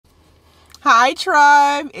Hi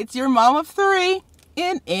tribe, it's your mom of three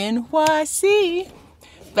in NYC.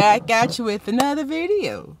 Back at you with another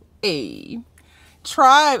video. Hey,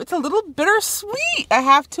 tribe, it's a little bittersweet, I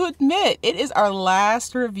have to admit. It is our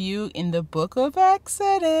last review in the book of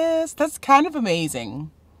Exodus. That's kind of amazing.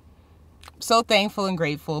 I'm so thankful and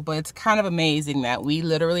grateful, but it's kind of amazing that we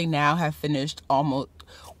literally now have finished almost,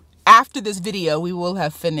 after this video, we will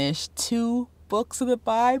have finished 2 books of the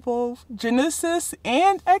Bible, Genesis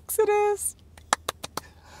and Exodus.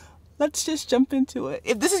 Let's just jump into it.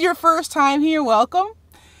 If this is your first time here, welcome.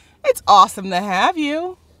 It's awesome to have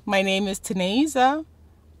you. My name is Teneza.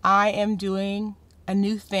 I am doing a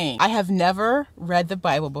new thing. I have never read the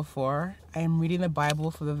Bible before. I am reading the Bible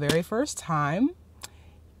for the very first time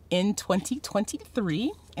in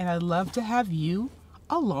 2023, and I'd love to have you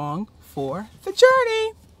along for the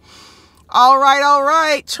journey. All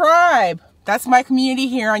right, tribe. That's my community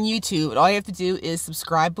here on YouTube. All you have to do is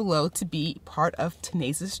subscribe below to be part of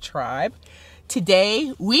Teneza's tribe.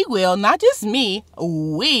 Today, we will, not just me,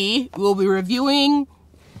 we will be reviewing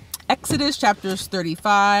Exodus chapters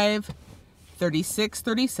 35, 36,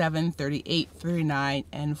 37, 38, 39,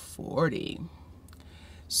 and 40.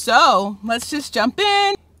 So, let's just jump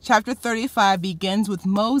in. Chapter 35 begins with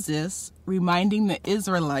Moses reminding the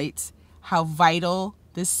Israelites how vital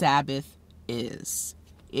the Sabbath is.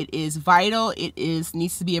 It is vital. It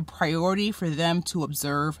needs to be a priority for them to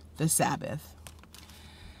observe the Sabbath.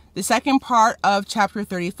 The second part of chapter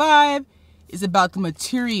 35 is about the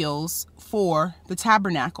materials for the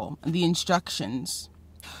tabernacle and the instructions.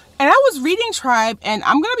 And I was reading, tribe, and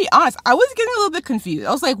I'm going to be honest, I was getting a little bit confused.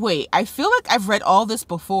 I was like, wait, I feel like I've read all this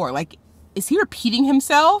before. Like, is he repeating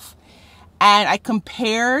himself? And I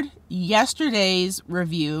compared yesterday's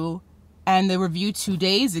review and the review 2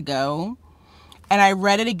 days ago. And I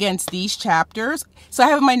read it against these chapters. So I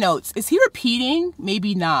have in my notes, is he repeating?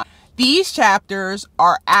 Maybe not. These chapters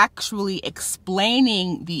are actually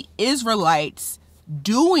explaining the Israelites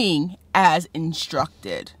doing as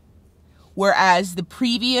instructed. Whereas the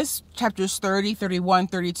previous chapters 30, 31,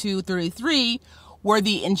 32, 33 were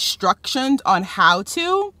the instructions on how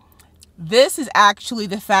to. This is actually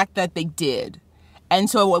the fact that they did. And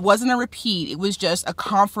so it wasn't a repeat. It was just a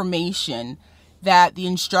confirmation that the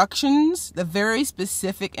instructions, the very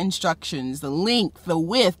specific instructions, the length, the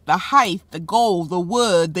width, the height, the gold, the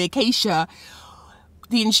wood, the acacia,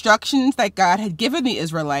 the instructions that God had given the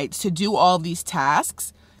Israelites to do all these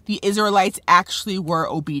tasks, the Israelites actually were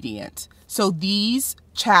obedient. So these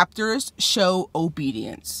chapters show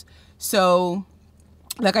obedience. So,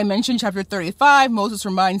 like I mentioned, chapter 35, Moses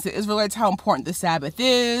reminds the Israelites how important the Sabbath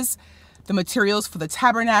is, the materials for the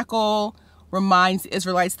tabernacle, reminds the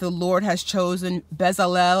Israelites the Lord has chosen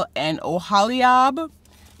Bezalel and Oholiab.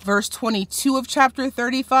 Verse 22 of chapter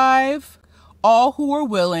 35, all who were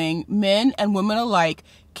willing, men and women alike,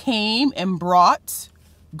 came and brought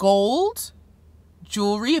gold,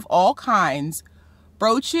 jewelry of all kinds,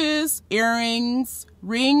 brooches, earrings,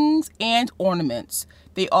 rings, and ornaments.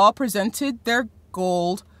 They all presented their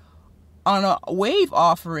gold on a wave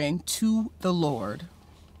offering to the Lord.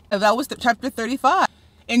 And that was chapter 35.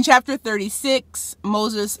 In chapter 36,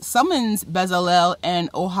 Moses summons Bezalel and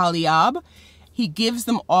Oholiab. He gives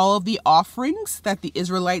them all of the offerings that the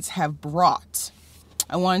Israelites have brought.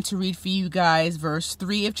 I wanted to read for you guys verse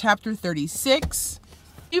 3 of chapter 36.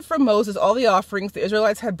 From Moses, all the offerings the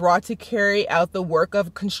Israelites had brought to carry out the work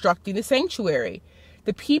of constructing the sanctuary.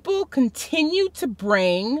 The people continued to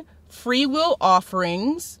bring free will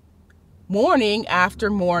offerings morning after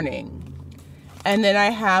morning. And then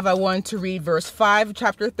I wanted to read verse 5 of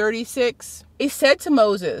chapter 36. It said to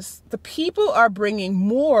Moses, the people are bringing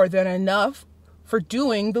more than enough for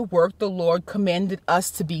doing the work the Lord commanded us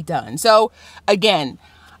to be done. So again,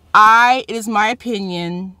 it is my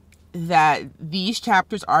opinion that these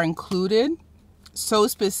chapters are included so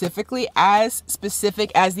specific as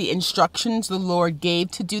the instructions the Lord gave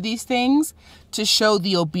to do these things to show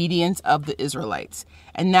the obedience of the Israelites.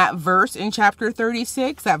 And that verse in chapter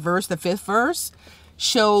 36, that verse, the 5th verse,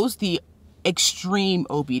 shows the extreme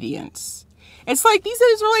obedience. It's like these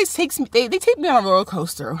Israelites they take me on a roller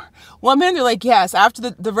coaster. One minute they're like, yes, after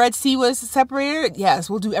the Red Sea was separated, yes,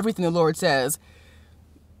 we'll do everything the Lord says.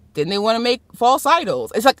 Then they want to make false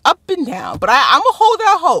idols. It's like up and down. But I'm going to hold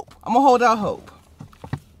out hope. I'm going to hold out hope.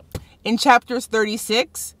 In chapters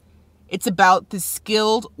 36, it's about the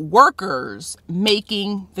skilled workers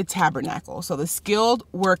making the tabernacle. So the skilled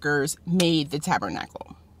workers made the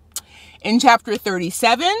tabernacle. In chapter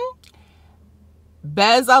 37,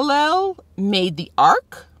 Bezalel made the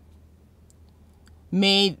ark,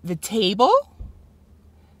 made the table,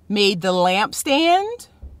 made the lampstand,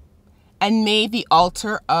 and made the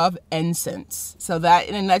altar of incense. So that,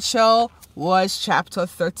 in a nutshell, was chapter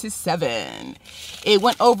 37. It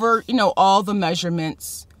went over, all the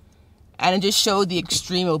measurements, and it just showed the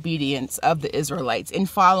extreme obedience of the Israelites in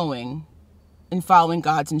following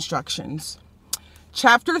God's instructions.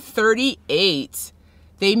 Chapter 38,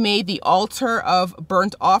 they made the altar of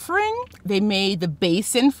burnt offering. They made the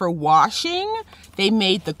basin for washing. They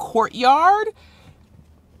made the courtyard.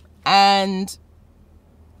 And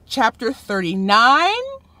chapter 39,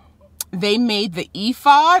 they made the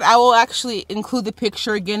ephod. I will actually include the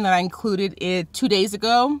picture again that I included it 2 days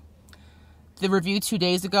ago. The review 2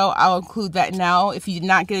 days ago. I'll include that now. If you did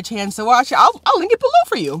not get a chance to watch it, I'll link it below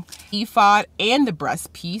for you. Ephod and the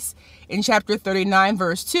breastpiece. In chapter 39,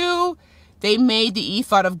 verse 2, they made the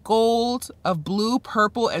ephod of gold, of blue,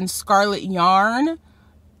 purple, and scarlet yarn,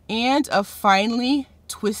 and of finely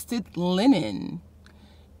twisted linen.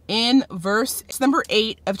 In verse number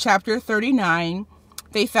 8 of chapter 39,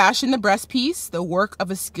 they fashioned the breastpiece, the work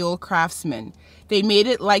of a skilled craftsman. They made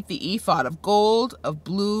it like the ephod of gold, of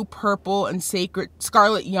blue, purple, and sacred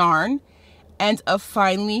scarlet yarn, and of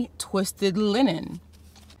finely twisted linen.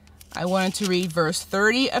 I wanted to read verse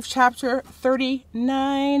 30 of chapter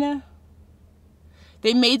 39.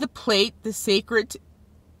 They made the plate, the sacred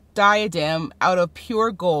diadem, out of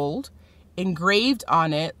pure gold, engraved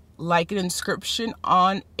on it like an inscription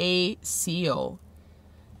on a seal.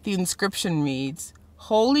 The inscription reads,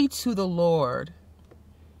 "Holy to the Lord."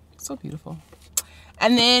 So beautiful.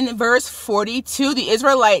 And then verse 42, the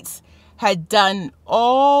Israelites had done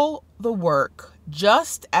all the work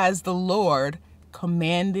just as the Lord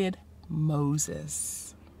commanded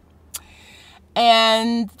Moses.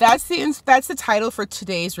 And that's the title for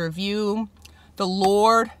today's review. The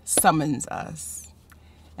Lord Summons Us.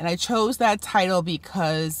 And I chose that title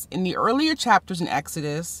because in the earlier chapters in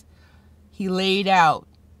Exodus, he laid out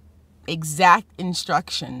exact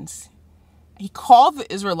instructions. He called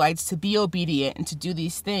the Israelites to be obedient and to do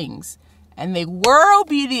these things. And they were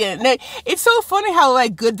obedient. It's so funny how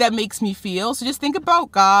good that makes me feel. So just think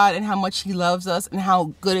about God and how much he loves us and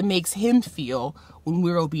how good it makes him feel when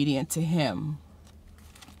we're obedient to him.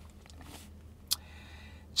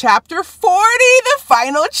 Chapter 40, the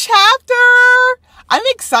final chapter. I'm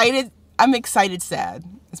excited. I'm excited, sad.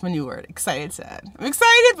 That's my new word. Excited, sad. I'm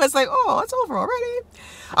excited, but it's it's over already.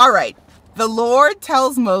 All right. The Lord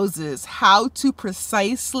tells Moses how to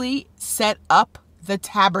precisely set up the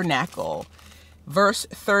tabernacle. Verse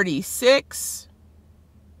 36.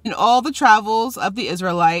 In all the travels of the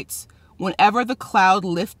Israelites, whenever the cloud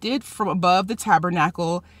lifted from above the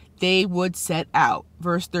tabernacle, they would set out.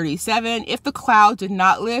 Verse 37. If the cloud did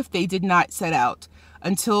not lift, they did not set out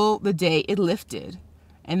until the day it lifted.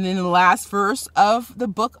 And then the last verse of the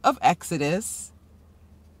book of Exodus.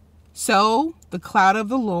 So the cloud of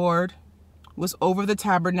the Lord was over the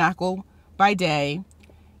tabernacle by day,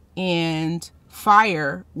 and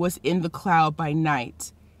fire was in the cloud by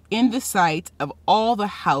night, in the sight of all the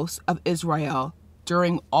house of Israel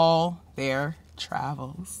during all their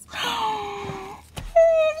travels.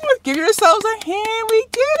 Give yourselves a hand. We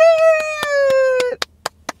did it.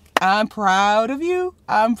 I'm proud of you.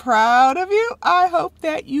 I'm proud of you. I hope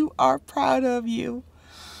that you are proud of you.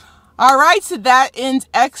 All right, so that ends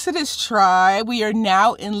Exodus tribe. We are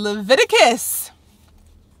now in Leviticus.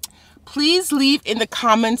 Please leave in the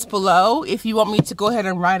comments below if you want me to go ahead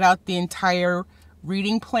and write out the entire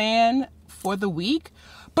reading plan for the week.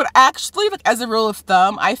 But actually, as a rule of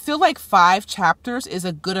thumb, I feel like 5 chapters is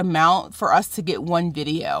a good amount for us to get one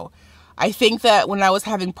video. I think that when I was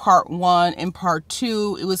having part 1 and part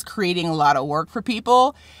 2, it was creating a lot of work for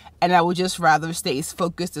people, and I would just rather stay as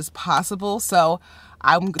focused as possible. So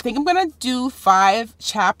I think I'm going to do 5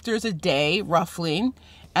 chapters a day, roughly.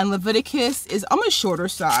 And Leviticus is on the shorter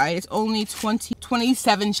side. It's only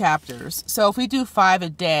 27 chapters. So if we do 5 a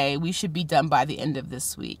day, we should be done by the end of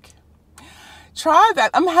this week. Try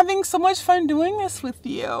that. I'm having so much fun doing this with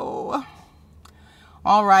you.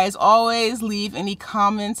 All right, as always, leave any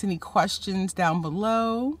comments, any questions down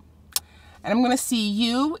below. And I'm going to see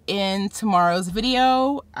you in tomorrow's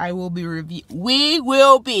video. We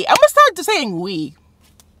will be. I'm going to start saying we.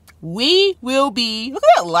 We will be. Look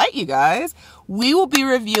at that light, you guys. We will be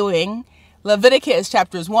reviewing Leviticus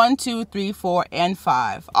chapters 1, 2, 3, 4, and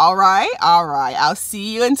 5. All right. All right. I'll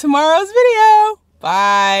see you in tomorrow's video.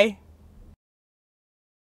 Bye.